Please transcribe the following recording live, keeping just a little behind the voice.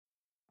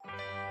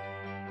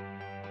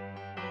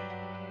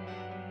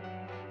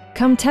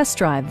Come test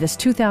drive this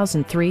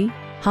 2003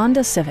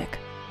 Honda Civic.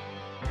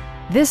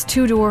 This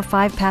two-door,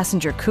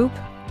 five-passenger coupe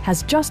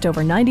has just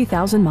over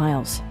 90,000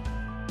 miles.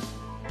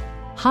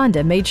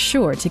 Honda made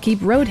sure to keep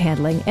road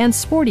handling and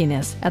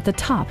sportiness at the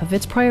top of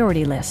its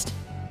priority list.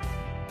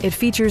 It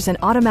features an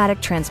automatic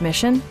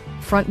transmission,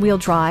 front-wheel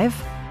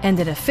drive, and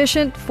an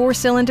efficient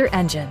four-cylinder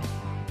engine.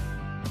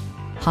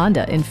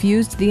 Honda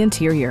infused the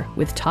interior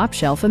with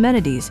top-shelf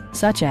amenities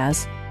such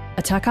as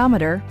a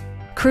tachometer,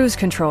 cruise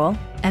control,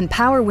 and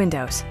power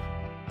windows.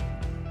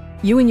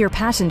 You and your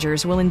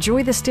passengers will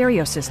enjoy the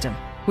stereo system,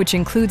 which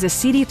includes a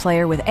CD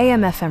player with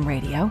AM/FM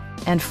radio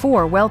and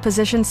 4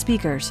 well-positioned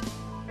speakers.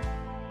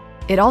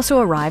 It also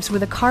arrives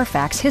with a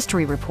Carfax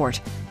history report,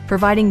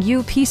 providing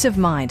you peace of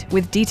mind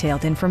with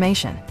detailed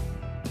information.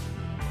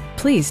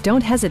 Please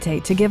don't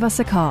hesitate to give us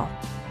a call.